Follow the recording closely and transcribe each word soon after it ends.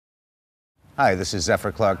Hi, this is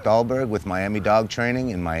Zephyr Clarke-Dolberg with Miami Dog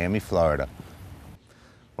Training in Miami, Florida.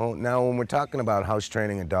 Well, now when we're talking about house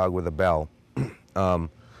training a dog with a bell, you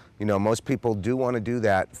know, most people do want to do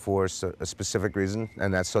that for a specific reason,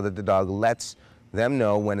 and that's so that the dog lets them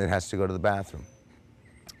know when it has to go to the bathroom.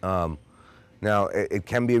 Now, it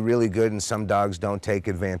can be really good, and some dogs don't take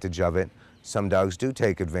advantage of it. Some dogs do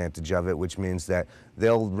take advantage of it, which means that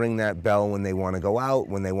they'll ring that bell when they want to go out,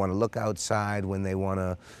 when they want to look outside, when they want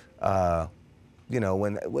to, you know,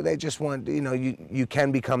 when they just want, you know, you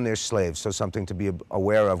can become their slave, so something to be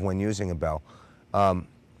aware of when using a bell.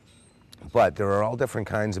 But there are all different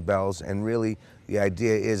kinds of bells, and really the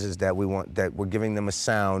idea is that we're giving them a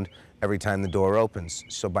sound every time the door opens.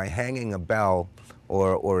 So by hanging a bell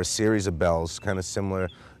or a series of bells, kind of similar,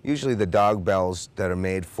 usually the dog bells that are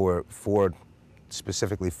made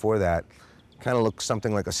specifically for that, kind of look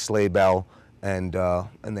something like a sleigh bell, and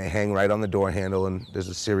they hang right on the door handle, and there's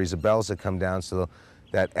a series of bells that come down so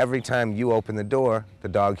that every time you open the door, the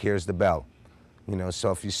dog hears the bell. You know,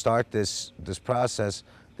 so if you start this process,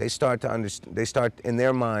 they start in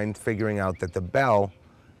their mind figuring out that the bell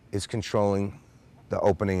is controlling the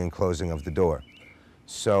opening and closing of the door.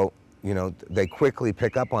 So, you know, they quickly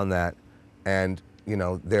pick up on that and, you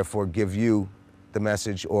know, therefore give you the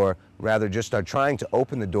message, or rather just start trying to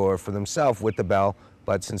open the door for themselves with the bell.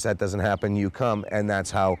 But since that doesn't happen, you come, and that's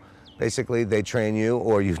how basically they train you,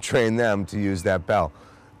 or you train them to use that bell.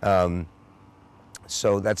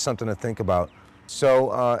 So that's something to think about.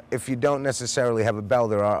 So if you don't necessarily have a bell,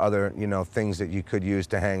 there are other, you know, things that you could use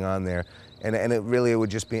to hang on there. And it would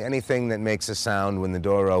just be anything that makes a sound when the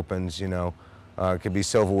door opens, you know. It could be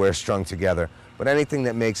silverware strung together. But anything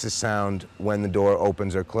that makes a sound when the door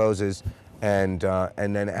opens or closes, and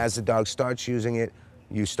then as the dog starts using it,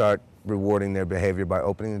 you start rewarding their behavior by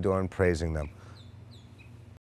opening the door and praising them.